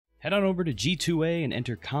Head on over to G2A and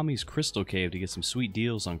enter Kami's Crystal Cave to get some sweet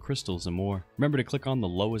deals on crystals and more. Remember to click on the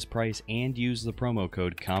lowest price and use the promo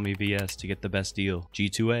code KamiVS to get the best deal.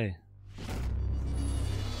 G2A.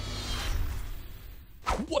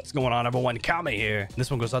 What's going on, everyone? Kami here.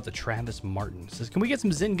 This one goes out to Travis Martin. Says, can we get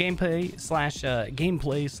some Zhin gameplay slash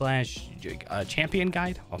champion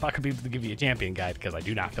guide? Well, I'm not gonna be able to give you a champion guide because I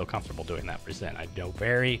do not feel comfortable doing that for Zhin. I know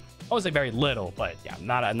I would say very little, but yeah, I'm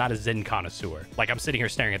not a Zhin connoisseur. Like, I'm sitting here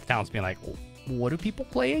staring at the talents being like, what do people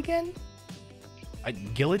play again?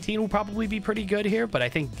 Guillotine will probably be pretty good here, but I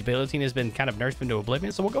think Guillotine has been kind of nerfed into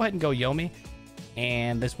oblivion, so we'll go ahead and go Yomi.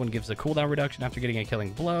 And this one gives a cooldown reduction after getting a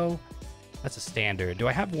killing blow. That's a standard. Do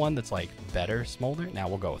I have one that's like better Smolder? Now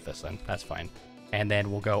we'll go with this then. That's fine. And then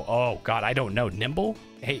we'll go, oh god, I don't know. Nimble?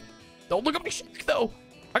 Hey, don't look at my shark though.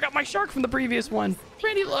 I got my shark from the previous one.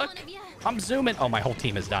 Ready, look. I'm zooming. Oh, my whole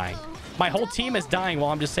team is dying. My whole team is dying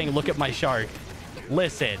while I'm just saying, look at my shark.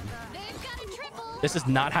 Listen. This is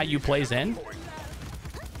not how you play Zhin.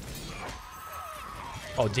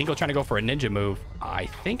 Oh, Dingo trying to go for a ninja move. I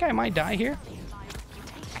think I might die here.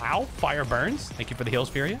 Ow, fire burns. Thank you for the heals,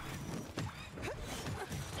 Furia.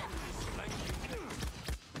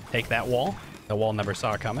 Take that wall. The wall never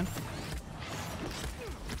saw it coming.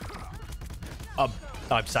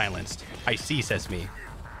 I'm silenced. I see, says me.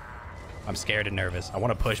 I'm scared and nervous. I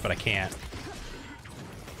want to push, but I can't.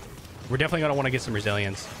 We're definitely going to want to get some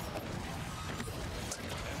resilience.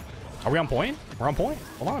 Are we on point? We're on point.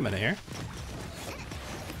 Hold on a minute here.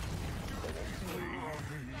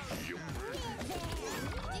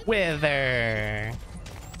 Wither.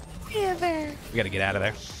 Wither. We got to get out of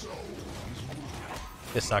there.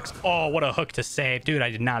 This sucks. Oh, what a hook to save. Dude, I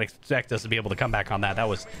did not expect us to be able to come back on that. That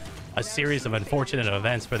was a series of unfortunate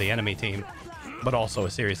events for the enemy team, but also a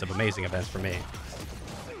series of amazing events for me.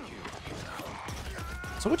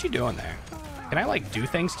 So what you doing there? Can I, like, do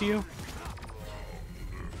things to you?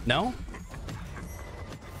 No? All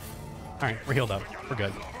right, we're healed up. We're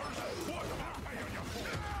good.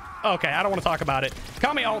 Okay, I don't want to talk about it.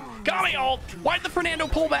 Kami ult! Kami ult! Why'd the Fernando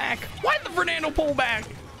pull back? Why'd the Fernando pull back?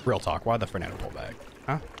 Real talk, why'd the Fernando pull back?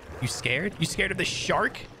 Huh? You scared? You scared of the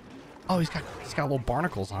shark? Oh, he's got little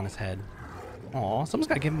barnacles on his head. Aw, someone's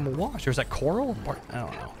got to give him a wash. Or is that coral? I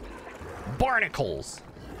don't know. Barnacles.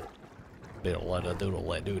 Look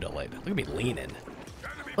at me leaning.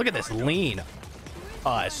 Look at this lean.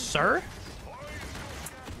 Sir?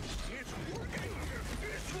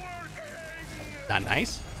 Not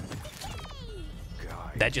nice.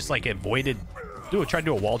 That just like avoided. Dude, try to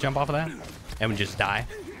do a wall jump off of that and would just die.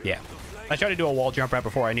 Yeah. I tried to do a wall jump right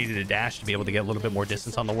before I needed a dash to be able to get a little bit more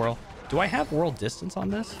distance on the whirl. Do I have world distance on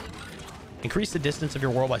this? Increase the distance of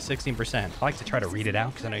your whirl by 16%. I like to try to read it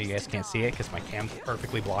out because I know you guys can't see it because my cam's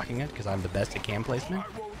perfectly blocking it because I'm the best at cam placement.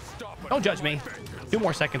 Don't judge me. 2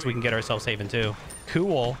 more seconds, we can get ourselves saving too.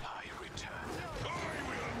 Cool.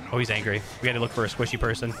 Oh, he's angry. We got to look for a squishy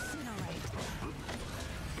person.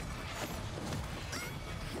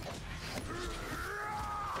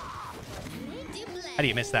 How do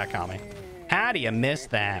you miss that, Kami? How do you miss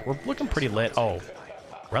that? We're looking pretty lit. Oh,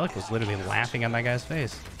 Relic was literally laughing at that guy's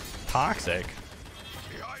face. Toxic.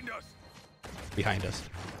 Behind us.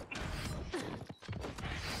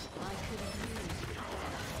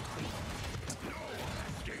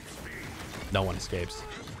 No one escapes.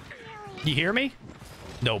 You hear me?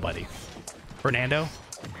 Nobody. Fernando?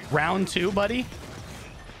 Round 2, buddy?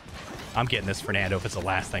 I'm getting this Fernando if it's the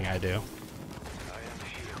last thing I do.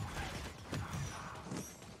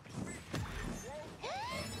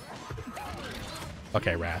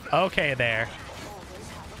 Okay, Wrath. Okay, there.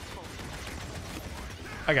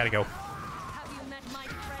 I gotta go.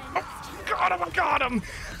 Oh, got him! I got him!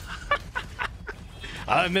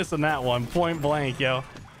 I'm missing that one. Point blank, yo.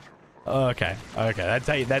 Okay.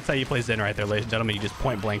 Okay, that's how you play Zhin right there, ladies and gentlemen. You just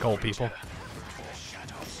point blank hold people.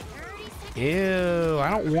 Ew, I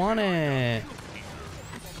don't want it.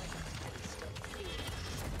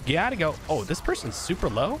 Gotta go. Oh, this person's super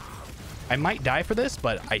low. I might die for this,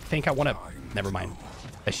 but I think I want to... Never mind.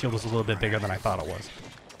 That shield was a little bit bigger than I thought it was.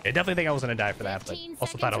 I definitely think I was going to die for that, but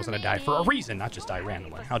also thought I was going to die for a reason, not just die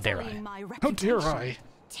randomly. How dare I? How dare I?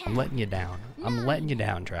 I'm letting you down. I'm letting you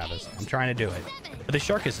down, Travis. I'm trying to do it. But the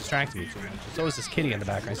shark is distracting me too much. So is this kitty in the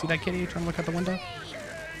background. See that kitty trying to look out the window?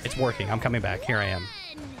 It's working. I'm coming back. Here I am.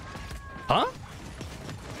 Huh?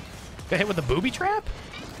 Got hit with a booby trap?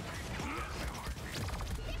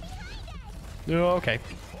 Oh, okay.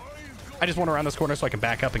 I just went around this corner so I can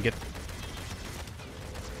back up and get...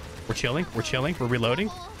 We're chilling. We're chilling. We're reloading.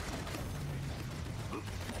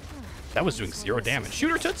 That was doing 0 damage.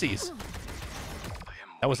 Shoot her tootsies.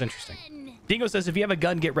 That was interesting. Dingo says, if you have a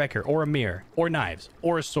gun, get Wrecker, or a mirror, or knives,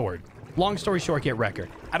 or a sword. Long story short, get Wrecker.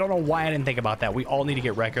 I don't know why I didn't think about that. We all need to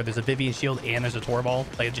get Wrecker. There's a Vivian shield and there's a Torvald.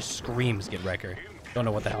 Like, it just screams get Wrecker. Don't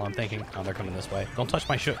know what the hell I'm thinking. Oh, they're coming this way. Don't touch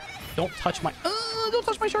my shark. Don't touch my... don't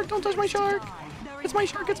touch my shark. Don't touch my shark. It's my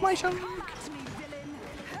shark. It's my shark.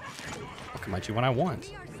 I'll come at you when I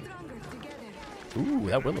want. Ooh,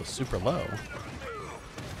 that Willow's super low.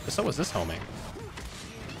 But so is this homie.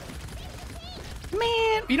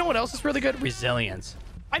 Man, you know what else is really good? Resilience.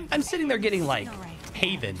 I'm sitting there getting, like,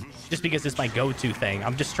 Haven just because it's my go-to thing.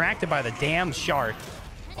 I'm distracted by the damn shark.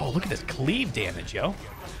 Oh, look at this cleave damage, yo.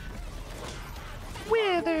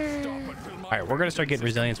 Wither. All right, we're going to start getting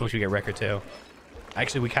Resilience once we get Wrecker, too.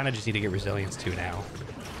 Actually, we kind of just need to get Resilience, too, now.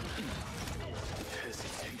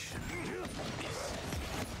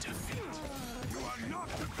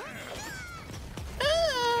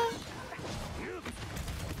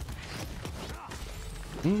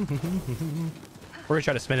 We're gonna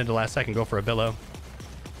try to spin it the last second, go for a billow.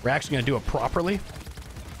 We're actually gonna do it properly.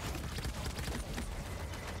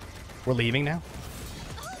 We're leaving now.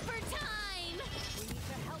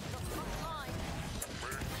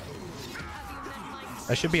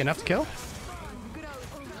 That should be enough to kill.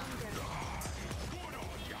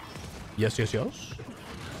 Yes, yes, yes.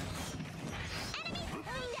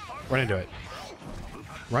 Run into it.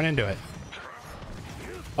 Run into it.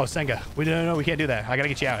 Oh, Senga. No, we can't do that. I gotta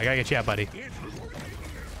get you out. I gotta get you out, buddy.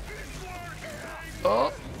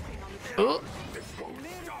 Oh. Oh.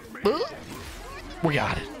 Oh. We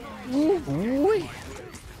got it. Ooh.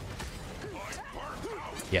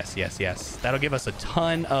 Yes, yes, yes. That'll give us a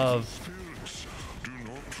ton of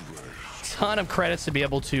credits to be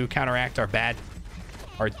able to counteract our bad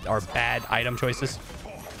item choices.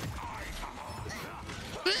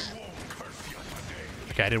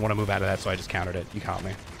 Okay, I didn't want to move out of that, so I just countered it. You caught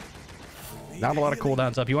me. Not a lot of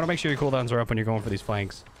cooldowns up. You want to make sure your cooldowns are up when you're going for these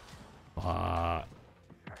flanks.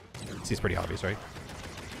 Seems pretty obvious, right?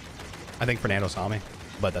 I think Fernando saw me,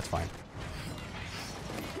 but that's fine.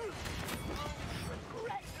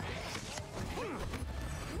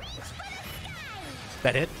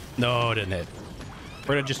 That hit? No, it didn't hit.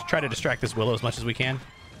 We're going to just try to distract this Willow as much as we can.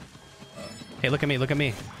 Hey, look at me. Look at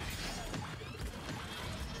me.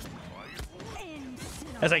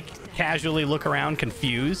 As I casually look around,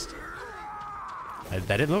 confused. That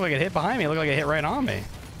didn't look like it hit behind me. It looked like it hit right on me.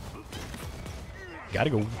 Gotta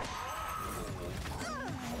go.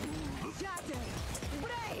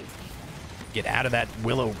 Get out of that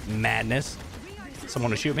Willow madness.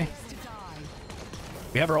 Someone to shoot me.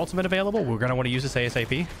 We have our ultimate available. We're going to want to use this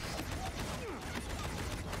ASAP.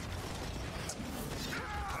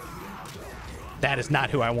 That is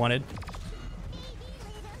not who I wanted.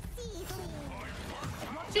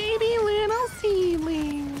 Baby little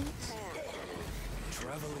seedlings.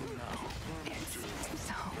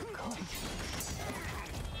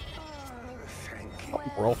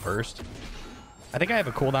 Whirl first. I think I have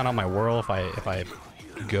a cooldown on my whirl if I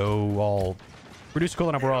go all reduce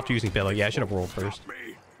cooldown on whirl after using billow. Yeah, I should have whirled first.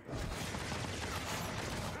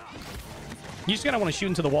 You just gotta want to shoot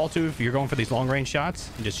into the wall too if you're going for these long range shots.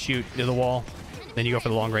 And just shoot into the wall, then you go for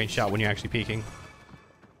the long range shot when you're actually peeking.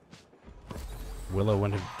 Willow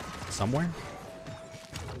went somewhere.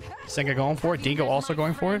 Senga going for it. Dingo also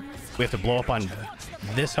going for it. We have to blow up on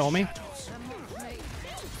this homie.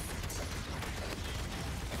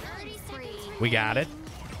 We got it.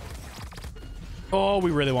 Oh,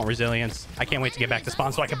 we really want resilience. I can't wait to get back to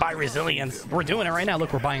spawn so I can buy resilience. We're doing it right now.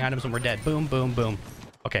 Look, we're buying items when we're dead. Boom, boom, boom.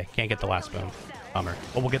 Okay, can't get the last boom. Bummer.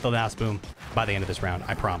 But we'll get the last boom by the end of this round.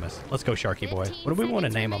 I promise. Let's go, Sharky Boy. What do we want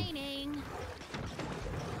to name him?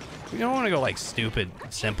 We don't want to go like stupid,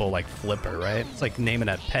 simple, like Flipper, right? It's like naming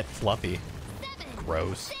a pet Fluffy.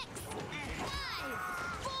 Gross.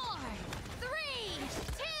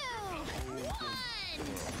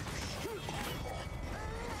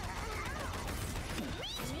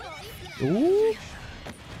 Ooh.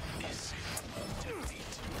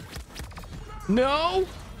 No.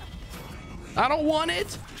 I don't want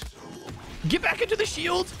it. Get back into the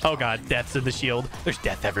shield. Oh god, death's in the shield. There's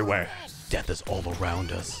death everywhere. Death is all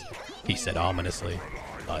around us, he said ominously.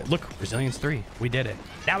 Look, Resilience 3. We did it.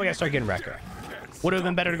 Now we gotta start getting Wrecker. Would it have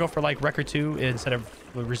been better to go for like Wrecker 2 instead of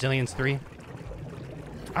Resilience 3?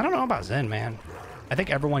 I don't know about Zhin, man. I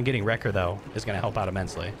think everyone getting Wrecker, though, is gonna help out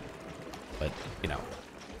immensely. But, you know,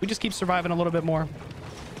 we just keep surviving a little bit more.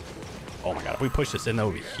 Oh my god, if we push this in, that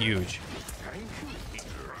would be huge.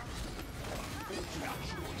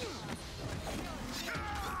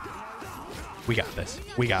 We got this.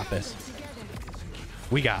 We got this.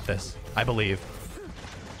 We got this. I believe.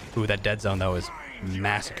 Ooh, that dead zone, though, is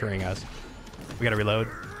massacring us. We gotta reload.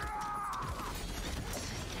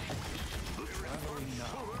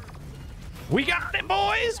 We got it,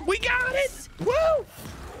 boys. We got it. Woo! All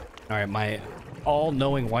right, my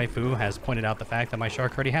all-knowing waifu has pointed out the fact that my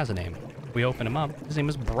shark already has a name. We open him up. His name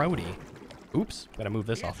is Brody. Oops, gotta move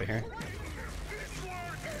this off of here.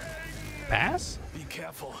 Pass? Be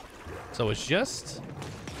careful. So it's just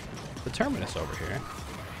the terminus over here.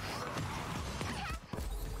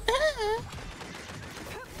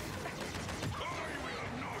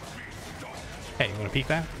 Hey, you wanna peek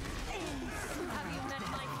that?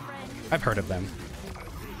 I've heard of them.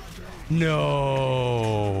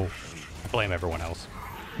 No. I blame everyone else.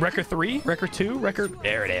 Record 3, record 2, record...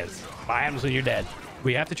 There it is. 5 items when you're dead.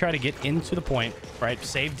 We have to try to get into the point, right?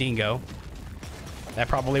 Save Dingo. That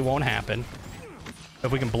probably won't happen.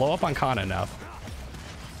 If we can blow up on Kana enough.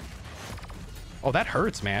 Oh, that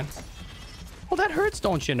hurts, man. Oh, that hurts,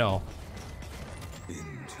 don't you know?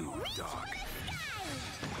 Into dark.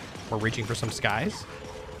 We're reaching for some skies.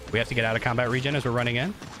 We have to get out of combat regen as we're running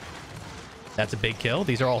in. That's a big kill.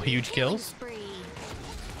 These are all huge kills.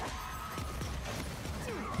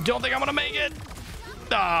 Don't think I'm gonna make it.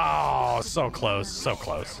 Oh, so close, so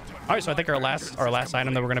close. All right, so I think our last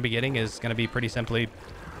item that we're gonna be getting is gonna be pretty simply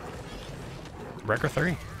record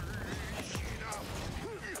 3.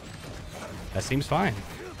 That seems fine.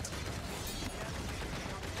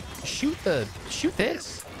 Shoot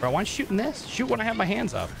this. Bro, why aren't you shooting this? Shoot when I have my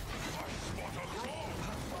hands up.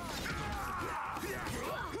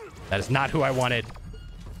 That is not who I wanted.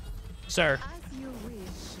 Sir.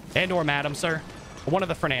 And or madam, sir. One of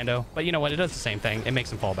the Fernando. But you know what? It does the same thing. It makes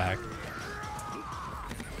him fall back.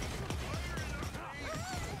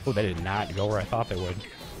 Oh, they did not go where I thought they would.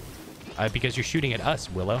 Because you're shooting at us,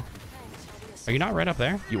 Willow. Are you not right up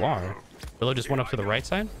there? You are. Willow just went up to the right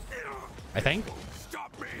side, I think.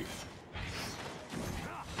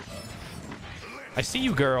 I see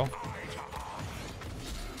you, girl.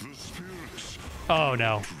 Oh,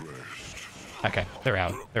 no. Okay, they're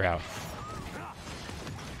out. They're out.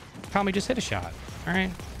 Kami just hit a shot. All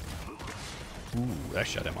right. Ooh, that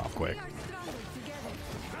shut him off quick.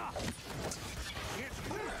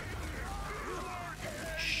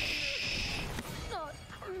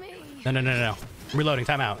 No, no, no, no, no. Reloading.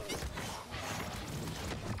 Time out.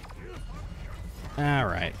 All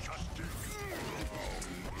right.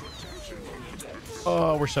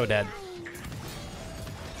 Oh, we're so dead.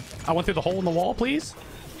 I went through the hole in the wall, please.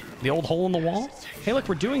 The old hole in the wall. Hey, look,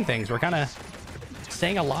 we're doing things. We're kind of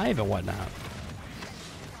staying alive and whatnot.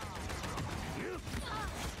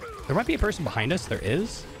 There might be a person behind us. There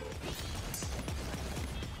is.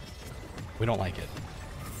 We don't like it.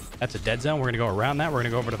 That's a dead zone. We're going to go around that. We're going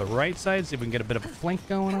to go over to the right side, see if we can get a bit of a flank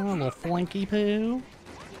going on. A little flanky poo.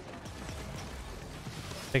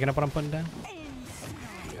 Picking up what I'm putting down?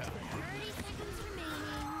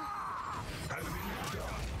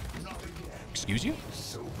 Excuse you?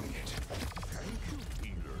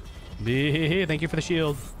 Thank you for the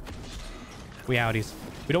shield. We outies.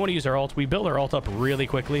 We don't want to use our ult. We build our ult up really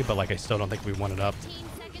quickly, but like I still don't think we want it up.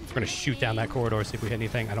 We're going to shoot down that corridor, see if we hit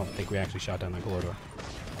anything. I don't think we actually shot down that corridor.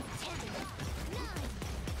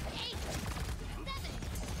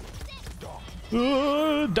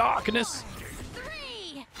 Darkness.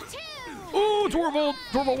 Ooh, Dwarvel.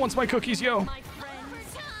 Dwarvel wants my cookies, yo.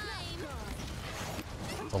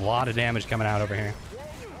 It's a lot of damage coming out over here.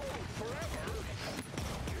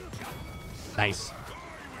 Nice.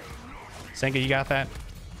 Senga, you got that?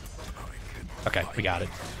 Okay, we got it.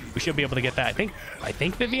 We should be able to get that. I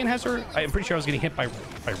think Vivian has her. I'm pretty sure I was getting hit by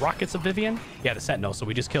rockets of Vivian. Yeah, the Sentinel. So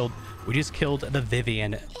we just killed the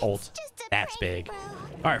Vivian ult. That's big.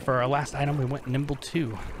 All right, for our last item, we went Nimble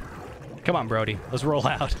 2. Come on, Brody. Let's roll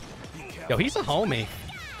out. Yo, he's a homie.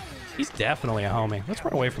 He's definitely a homie. Let's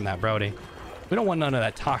run away from that, Brody. We don't want none of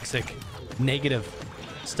that toxic, negative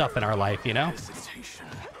stuff in our life, you know?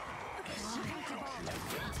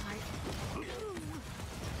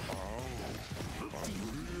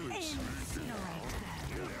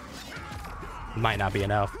 Might not be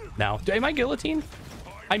enough. Now, am I guillotine?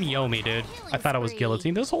 I'm Yomi, dude. I thought I was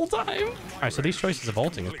guillotine this whole time. All right, so these choices of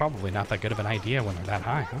ulting is probably not that good of an idea when they're that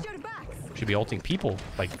high, huh? Should be ulting people,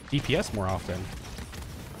 like DPS more often.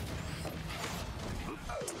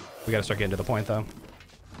 We gotta start getting to the point, though.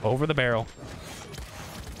 Over the barrel.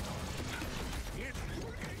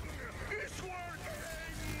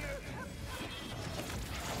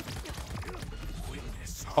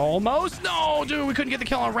 Almost. No, dude, we couldn't get the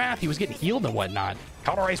kill on Wrath. He was getting healed and whatnot.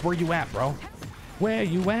 Cauterize, where you at, bro? Where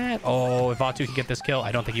you at? Oh, if Vatu can get this kill,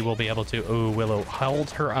 I don't think he will be able to. Ooh, Willow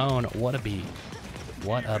holds her own. What a bee.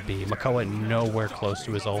 What a bee. Makoa nowhere close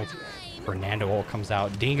to his ult. Fernando ult comes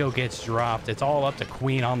out. Dingo gets dropped. It's all up to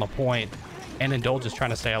Queen on the point. And Indulge is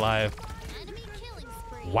trying to stay alive.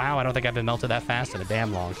 Wow, I don't think I've been melted that fast in a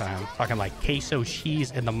damn long time. Talking like queso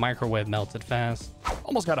cheese in the microwave melted fast.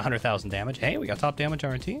 Almost got 100,000 damage. Hey, we got top damage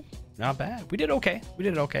on our team. Not bad. We did okay. We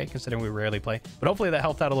did okay considering we rarely play. But hopefully that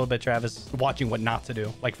helped out a little bit, Travis, watching what not to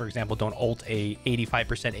do. Like, for example, don't ult a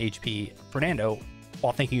 85% HP Fernando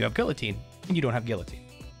while thinking you have guillotine and you don't have guillotine.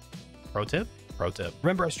 Pro tip? Pro tip.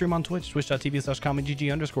 Remember, I stream on Twitch,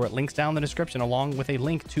 twitch.tv/commongg_. Links down in the description, along with a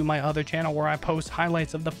link to my other channel where I post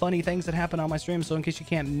highlights of the funny things that happen on my stream. So in case you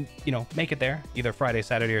can't, you know, make it there, either Friday,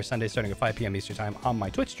 Saturday, or Sunday starting at 5 p.m. Eastern time on my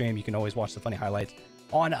Twitch stream, you can always watch the funny highlights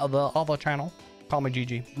on the other channel.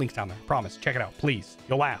 CommongGG. Links down there. Promise. Check it out. Please.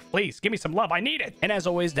 You'll laugh. Please. Give me some love. I need it. And as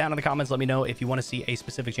always, down in the comments, let me know if you want to see a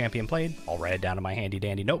specific champion played. I'll write it down in my handy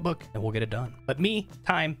dandy notebook and we'll get it done. But me,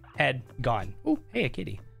 time, head, gone. Ooh, hey, a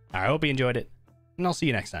kitty. I hope you enjoyed it. And I'll see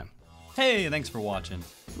you next time. Hey, thanks for watching.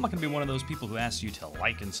 I'm not gonna be one of those people who asks you to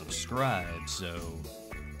like and subscribe, so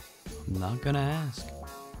I'm not gonna ask.